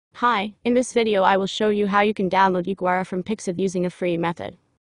Hi, in this video I will show you how you can download Ugoira from Pixiv using a free method.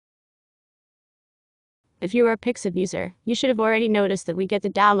 If you are a Pixiv user, you should have already noticed that we get the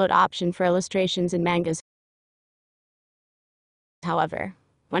download option for illustrations and mangas. However,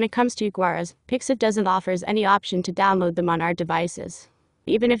 when it comes to Ugoiras, Pixiv doesn't offer any option to download them on our devices.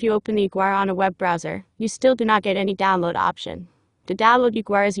 Even if you open the Ugoira on a web browser, you still do not get any download option. To download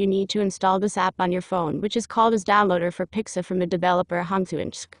Ugoiras, you need to install this app on your phone, which is called as Downloader for Pixiv from the developer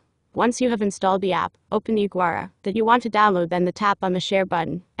Hangtuinsk. Once you have installed the app, open the Ugoira that you want to download, then tap on the share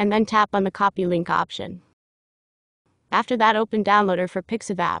button, and then tap on the copy link option. After that, open Downloader for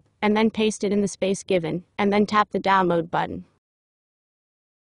Pixiv app, and then paste it in the space given, and then tap the download button.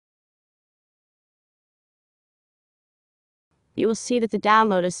 You will see that the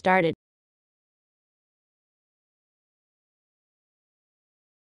download has started.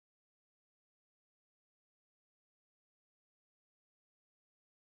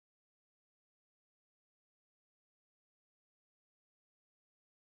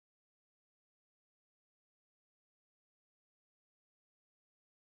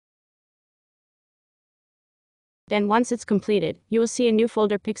 Then once it's completed, you will see a new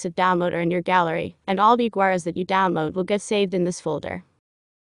folder Pixiv Downloader in your gallery, and all the Ugoiras that you download will get saved in this folder.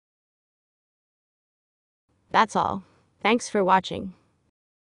 That's all. Thanks for watching.